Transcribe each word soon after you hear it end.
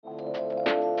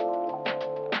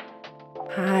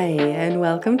Hi, and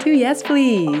welcome to Yes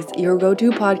Please, your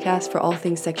go-to podcast for all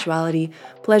things sexuality,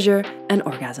 pleasure, and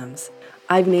orgasms.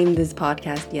 I've named this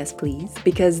podcast Yes Please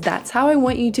because that's how I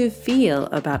want you to feel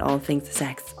about all things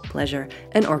sex, pleasure,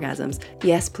 and orgasms.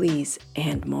 Yes please,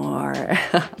 and more.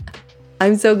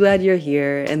 I'm so glad you're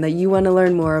here and that you want to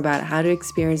learn more about how to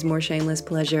experience more shameless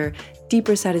pleasure,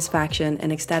 deeper satisfaction,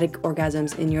 and ecstatic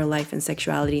orgasms in your life and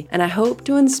sexuality. And I hope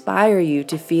to inspire you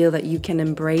to feel that you can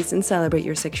embrace and celebrate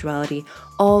your sexuality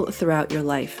all throughout your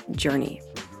life journey.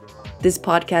 This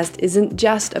podcast isn't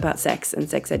just about sex and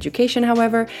sex education,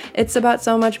 however, it's about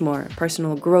so much more.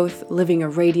 Personal growth, living a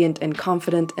radiant and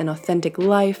confident and authentic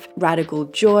life, radical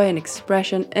joy and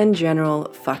expression, and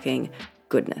general fucking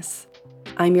goodness.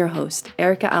 I'm your host,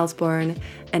 Erica Alsborn,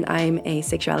 and I'm a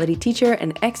sexuality teacher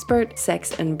and expert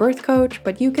sex and birth coach,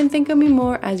 but you can think of me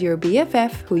more as your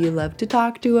BFF who you love to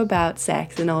talk to about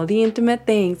sex and all the intimate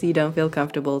things you don't feel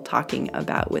comfortable talking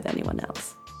about with anyone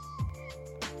else.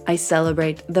 I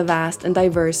celebrate the vast and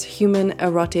diverse human,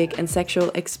 erotic, and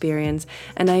sexual experience,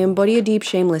 and I embody a deep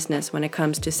shamelessness when it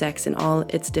comes to sex in all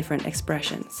its different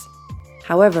expressions.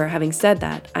 However, having said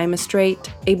that, I'm a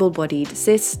straight, able-bodied,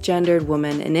 cisgendered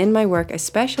woman, and in my work I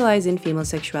specialize in female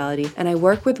sexuality and I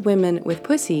work with women with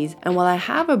pussies, and while I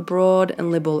have a broad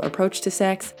and liberal approach to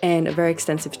sex and a very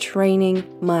extensive training,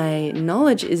 my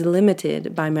knowledge is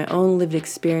limited by my own lived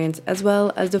experience as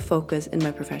well as the focus in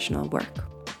my professional work.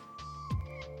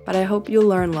 But I hope you'll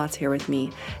learn lots here with me,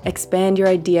 expand your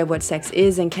idea of what sex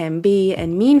is and can be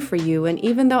and mean for you, and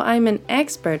even though I'm an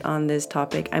expert on this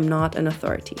topic, I'm not an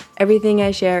authority. Everything I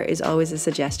share is always a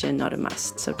suggestion, not a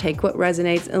must, so take what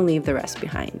resonates and leave the rest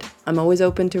behind. I'm always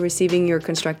open to receiving your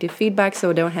constructive feedback,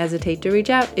 so don't hesitate to reach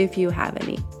out if you have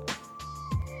any.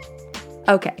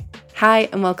 Okay, hi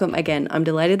and welcome again. I'm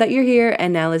delighted that you're here,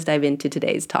 and now let's dive into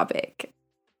today's topic.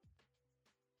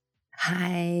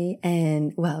 Hi,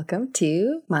 and welcome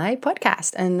to my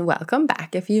podcast, and welcome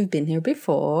back if you've been here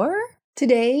before.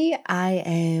 Today, I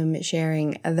am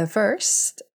sharing the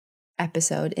first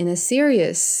episode in a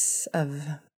series of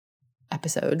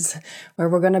episodes where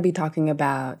we're going to be talking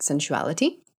about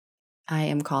sensuality. I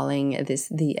am calling this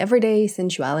the Everyday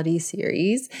Sensuality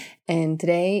series, and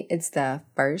today it's the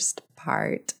first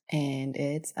part, and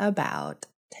it's about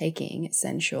taking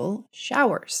sensual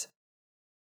showers.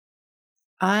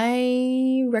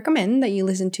 I recommend that you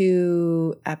listen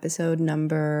to episode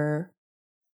number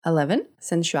 11,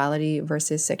 Sensuality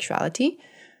versus Sexuality,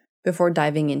 before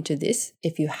diving into this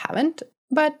if you haven't,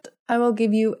 but I will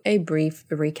give you a brief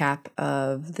recap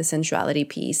of the sensuality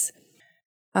piece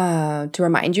to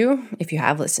remind you if you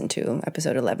have listened to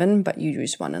episode 11, but you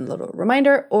just want a little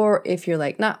reminder, or if you're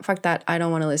like, nah, fuck that, I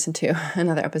don't want to listen to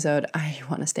another episode, I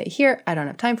want to stay here, I don't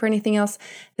have time for anything else,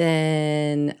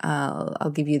 then I'll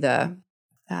give you the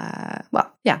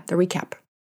recap.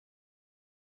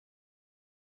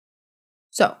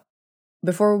 So,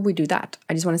 before we do that,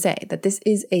 I just want to say that this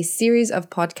is a series of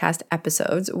podcast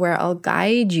episodes where I'll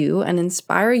guide you and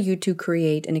inspire you to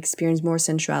create and experience more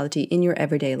sensuality in your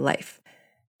everyday life.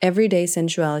 Everyday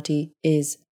sensuality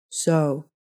is so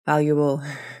valuable.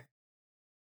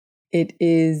 It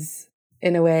is,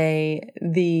 in a way,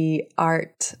 the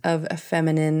art of a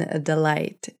feminine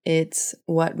delight. It's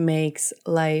what makes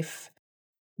life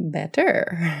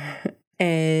better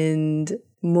and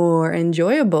more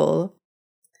enjoyable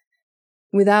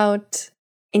without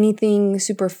anything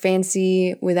super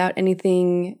fancy, without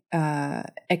anything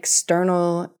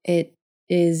external. It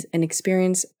is an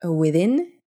experience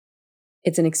within.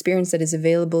 It's an experience that is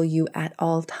available you at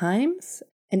all times,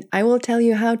 and I will tell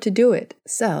you how to do it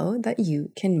so that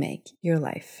you can make your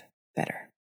life better.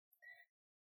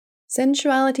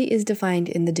 Sensuality is defined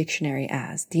in the dictionary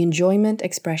as the enjoyment,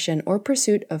 expression, or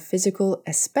pursuit of physical,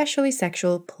 especially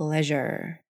sexual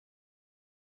pleasure.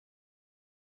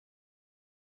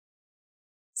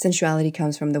 Sensuality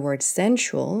comes from the word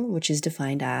sensual, which is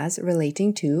defined as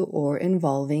relating to or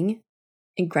involving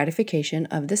a gratification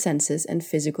of the senses and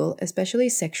physical, especially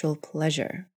sexual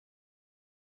pleasure.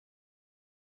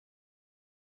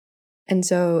 And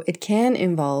so it can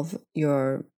involve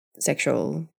your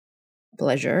sexual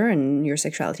pleasure and your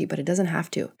sexuality, but it doesn't have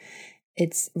to.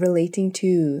 It's relating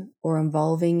to or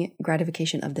involving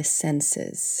gratification of the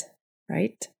senses,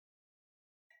 right?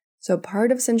 So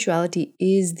part of sensuality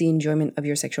is the enjoyment of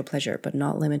your sexual pleasure, but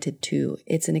not limited to.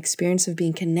 It's an experience of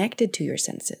being connected to your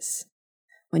senses.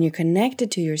 When you're connected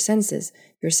to your senses,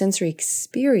 your sensory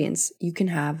experience, you can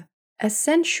have a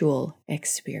sensual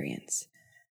experience.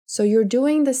 So you're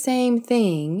doing the same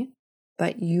thing,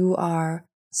 but you are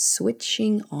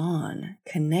switching on,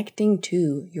 connecting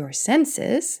to your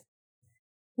senses,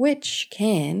 which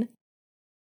can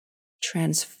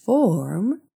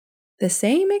transform the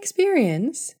same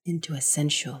experience into a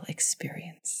sensual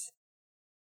experience.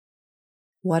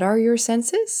 What are your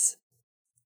senses?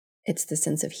 It's the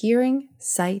sense of hearing,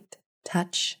 sight,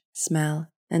 touch, smell,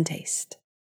 and taste.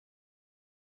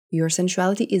 Your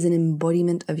sensuality is an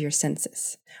embodiment of your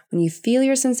senses, when you feel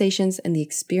your sensations and the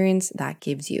experience that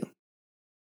gives you.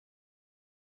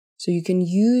 So you can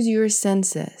use your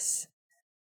senses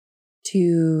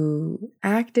to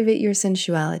activate your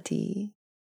sensuality,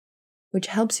 which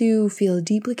helps you feel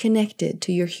deeply connected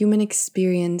to your human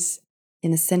experience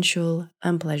in a sensual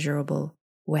and pleasurable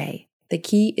way. The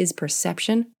key is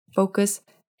perception, focus,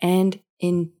 and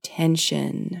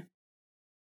intention.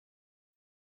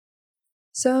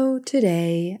 So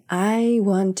today, I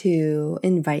want to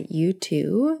invite you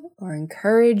to, or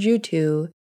encourage you to,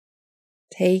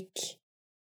 take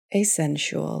a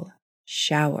sensual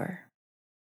shower.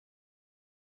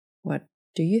 What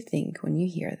do you think when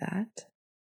you hear that?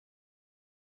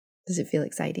 Does it feel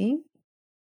exciting?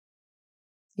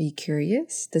 Are you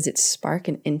curious? Does it spark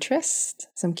an interest,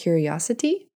 some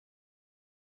curiosity?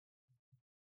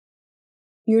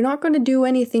 You're not going to do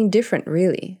anything different,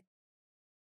 really.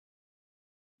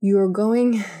 You're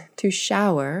going to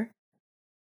shower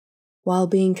while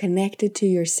being connected to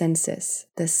your senses,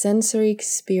 the sensory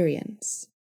experience,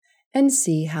 and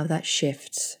see how that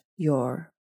shifts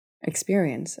your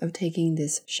experience of taking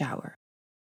this shower.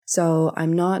 So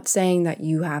I'm not saying that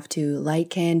you have to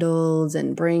light candles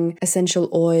and bring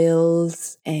essential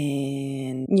oils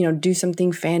and, do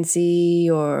something fancy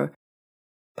or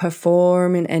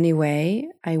perform in any way.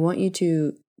 I want you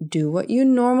to do what you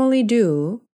normally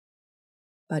do,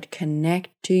 but connect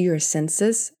to your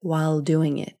senses while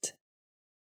doing it.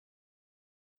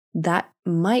 That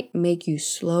might make you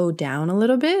slow down a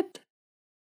little bit.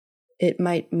 It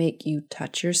might make you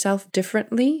touch yourself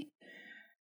differently,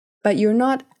 but you're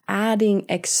not adding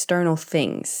external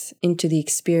things into the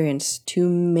experience to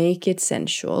make it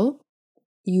sensual.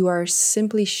 You are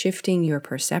simply shifting your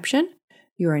perception,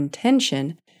 your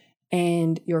intention,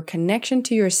 and your connection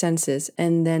to your senses,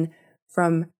 and then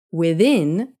from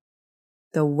within,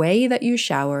 the way that you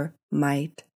shower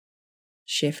might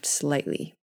shift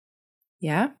slightly.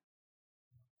 Yeah?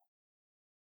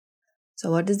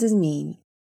 So what does this mean?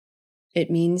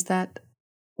 It means that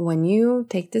when you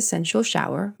take this sensual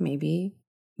shower, maybe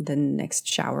the next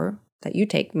shower that you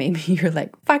take, maybe you're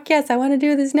like, fuck yes, I want to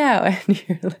do this now. And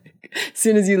you're like, as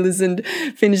soon as you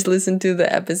finished listening to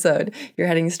the episode, you're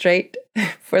heading straight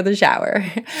for the shower.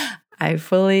 I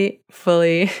fully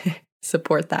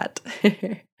support that.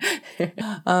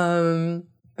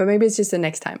 But maybe it's just the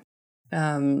next time.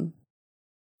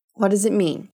 What does it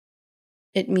mean?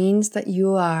 It means that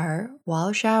you are,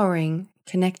 while showering,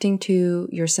 connecting to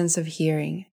your sense of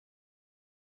hearing.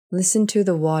 Listen to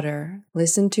the water.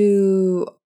 Listen to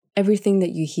everything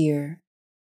that you hear.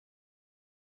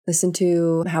 Listen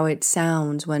to how it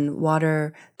sounds when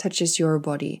water touches your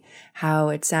body, how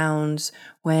it sounds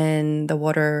when the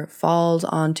water falls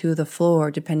onto the floor,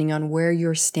 depending on where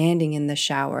you're standing in the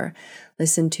shower.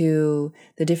 Listen to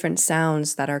the different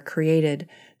sounds that are created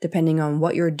depending on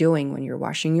what you're doing when you're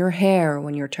washing your hair,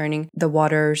 when you're turning the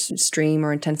water's stream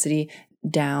or intensity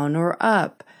down or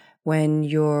up, when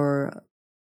you're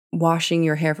washing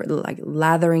your hair, like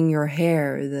lathering your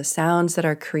hair, the sounds that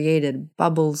are created,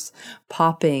 bubbles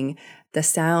popping, the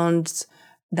sounds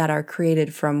that are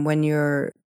created from when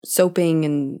you're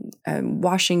soaping and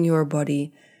washing your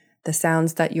body, the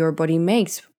sounds that your body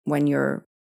makes when you're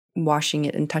washing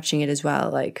it and touching it as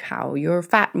well, like how your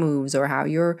fat moves or how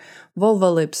your vulva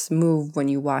lips move when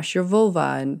you wash your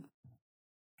vulva, and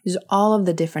there's all of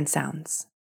the different sounds.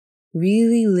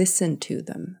 Really listen to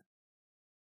them.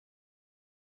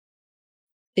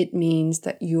 It means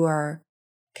that you are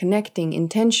connecting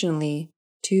intentionally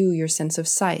to your sense of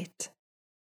sight.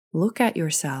 Look at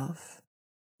yourself.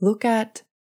 Look at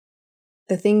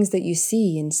the things that you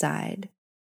see inside.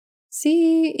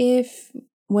 See if,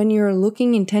 when you're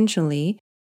looking intentionally,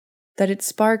 that it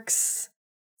sparks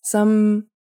some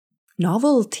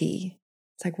novelty.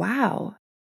 It's like, wow,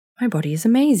 my body is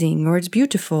amazing, or it's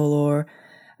beautiful, or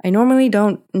I normally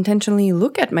don't intentionally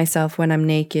look at myself when I'm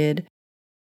naked.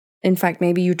 In fact,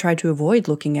 maybe you try to avoid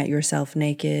looking at yourself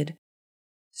naked.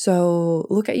 So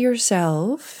look at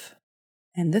yourself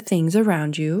and the things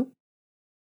around you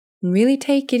and really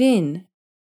take it in.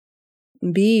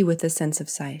 Be with a sense of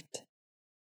sight.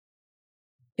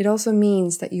 It also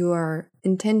means that you are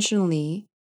intentionally,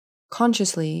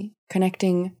 consciously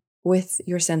connecting with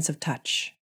your sense of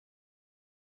touch.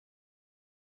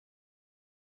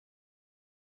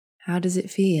 How does it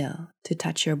feel to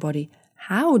touch your body?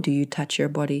 How do you touch your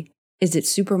body? Is it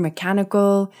super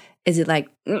mechanical? Is it like,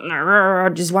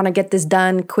 just want to get this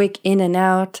done, quick in and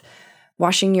out?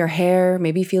 Washing your hair,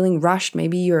 maybe feeling rushed,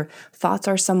 maybe your thoughts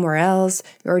are somewhere else.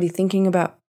 You're already thinking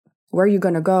about where you're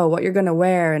going to go, what you're going to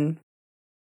wear, and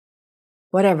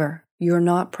whatever. You're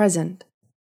not present.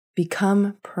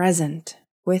 Become present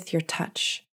with your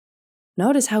touch.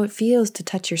 Notice how it feels to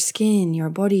touch your skin, your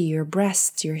body, your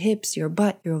breasts, your hips, your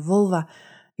butt, your vulva,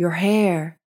 your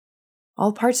hair,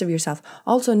 all parts of yourself.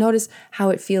 Also notice how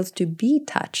it feels to be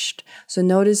touched. So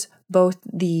notice both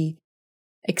the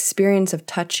experience of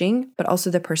touching, but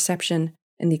also the perception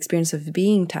and the experience of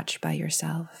being touched by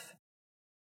yourself.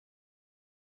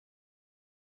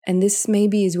 And this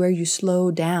maybe is where you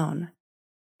slow down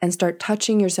and start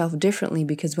touching yourself differently,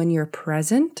 because when you're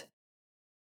present,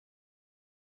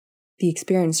 the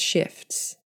experience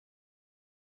shifts.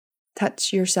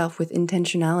 Touch yourself with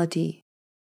intentionality.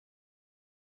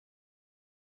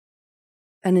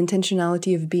 An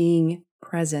intentionality of being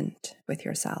present with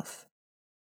yourself.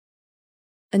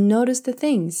 And notice the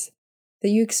things that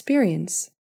you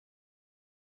experience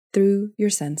through your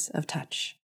sense of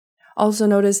touch. Also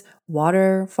notice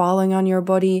water falling on your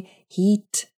body,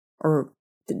 heat, or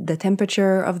the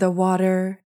temperature of the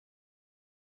water,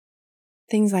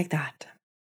 things like that.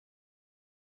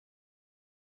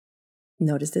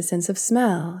 Notice the sense of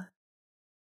smell.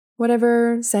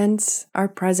 Whatever scents are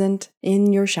present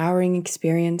in your showering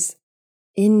experience,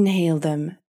 inhale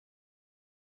them.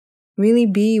 Really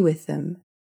be with them.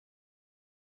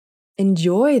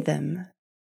 Enjoy them.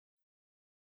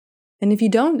 And if you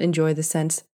don't enjoy the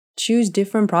scents, choose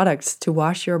different products to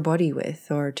wash your body with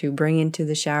or to bring into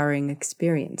the showering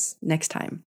experience next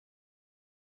time.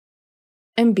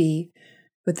 And be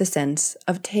with the sense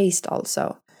of taste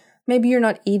also. Maybe you're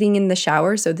not eating in the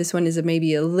shower, so this one is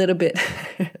maybe a little bit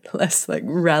less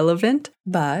relevant,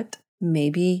 but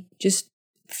maybe just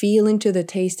feel into the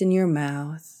taste in your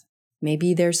mouth.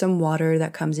 Maybe there's some water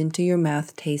that comes into your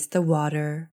mouth, taste the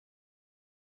water.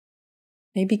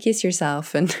 Maybe kiss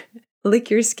yourself and lick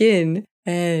your skin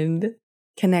and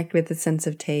connect with the sense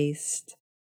of taste.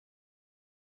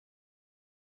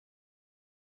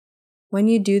 When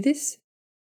you do this,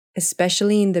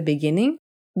 especially in the beginning,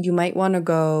 you might want to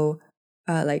go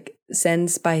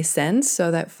sense by sense,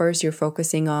 so that first you're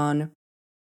focusing on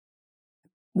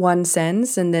one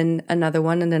sense and then another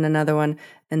one and then another one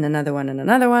and another one and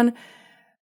another one,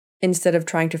 instead of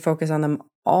trying to focus on them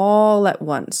all at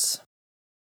once.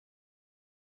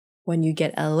 When you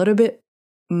get a little bit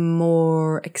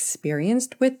more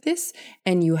experienced with this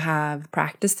and you have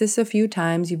practiced this a few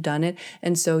times, you've done it,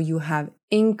 and so you have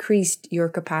increased your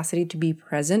capacity to be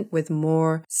present with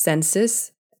more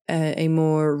senses, a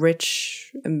more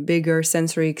rich and bigger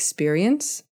sensory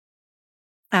experience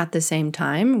at the same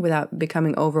time without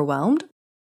becoming overwhelmed,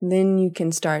 then you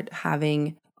can start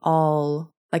having all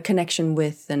connection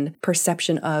with and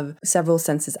perception of several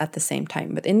senses at the same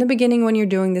time. But in the beginning, when you're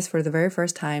doing this for the very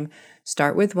first time,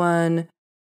 start with one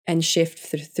and shift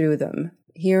through them.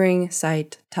 Hearing,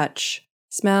 sight, touch,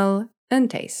 smell,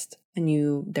 and taste.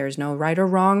 And there's no right or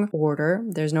wrong order.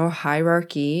 There's no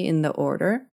hierarchy in the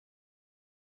order.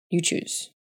 You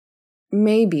choose.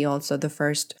 Maybe also the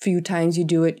first few times you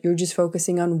do it, you're just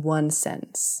focusing on one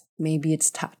sense. Maybe it's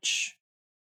touch.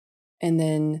 And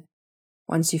then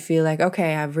once you feel like,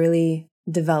 okay, I've really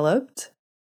developed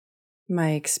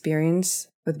my experience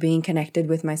with being connected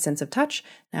with my sense of touch,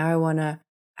 now I want to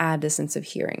add a sense of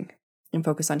hearing and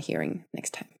focus on hearing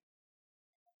next time.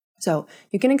 So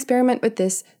you can experiment with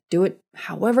this, do it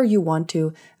however you want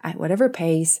to, at whatever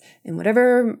pace, in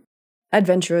whatever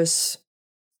adventurous,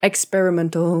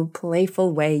 experimental,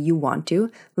 playful way you want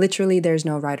to. Literally, there's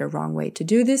no right or wrong way to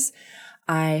do this.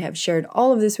 I have shared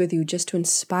all of this with you just to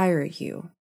inspire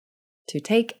you to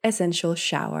take a sensual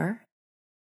shower,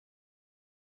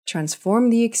 transform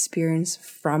the experience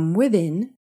from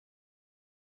within,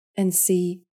 and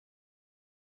see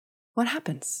what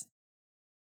happens.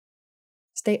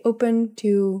 Stay open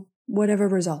to whatever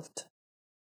result.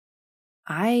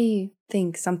 I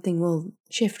think something will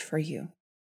shift for you.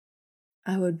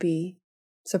 I would be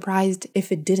surprised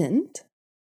if it didn't.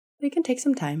 It can take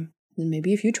some time and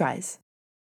maybe a few tries.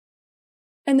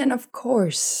 And then, of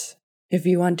course, if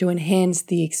you want to enhance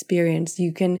the experience,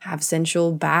 you can have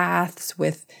sensual baths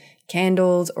with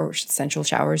candles, or sensual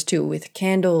showers too, with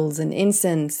candles and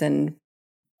incense and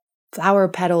flower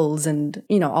petals and,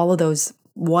 all of those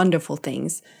wonderful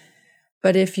things.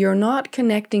 But if you're not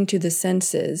connecting to the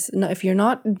senses, if you're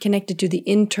not connected to the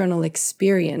internal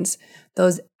experience,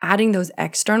 adding those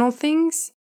external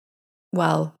things,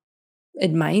 well,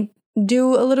 it might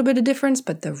do a little bit of difference,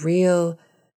 but the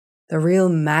real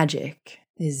magic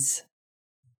is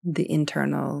the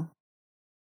internal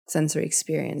sensory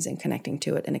experience and connecting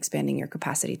to it and expanding your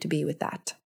capacity to be with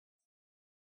that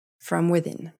from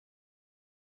within.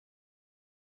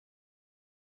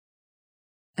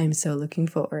 I'm so looking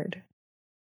forward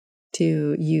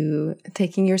to you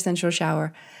taking your sensual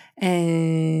shower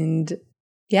and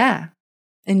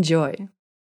enjoy.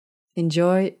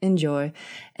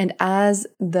 And as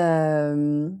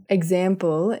the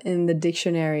example in the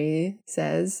dictionary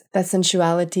says, that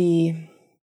sensuality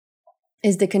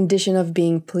is the condition of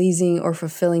being pleasing or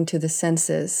fulfilling to the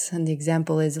senses. And the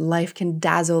example is life can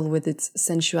dazzle with its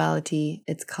sensuality,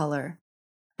 its color.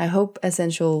 I hope a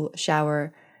sensual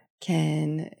shower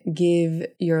can give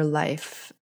your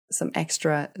life some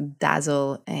extra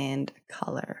dazzle and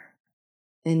color.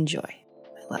 Enjoy,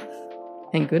 my love,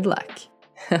 and good luck.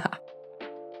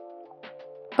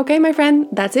 Okay, my friend,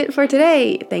 that's it for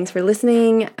today. Thanks for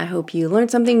listening. I hope you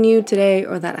learned something new today,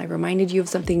 or that I reminded you of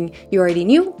something you already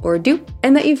knew or do,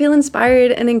 and that you feel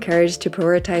inspired and encouraged to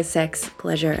prioritize sex,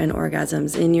 pleasure, and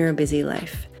orgasms in your busy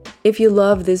life. If you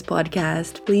love this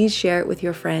podcast, please share it with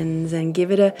your friends and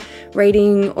give it a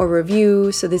rating or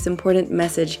review so this important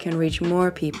message can reach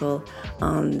more people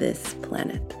on this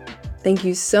planet. Thank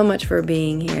you so much for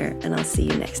being here, and I'll see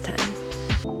you next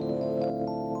time.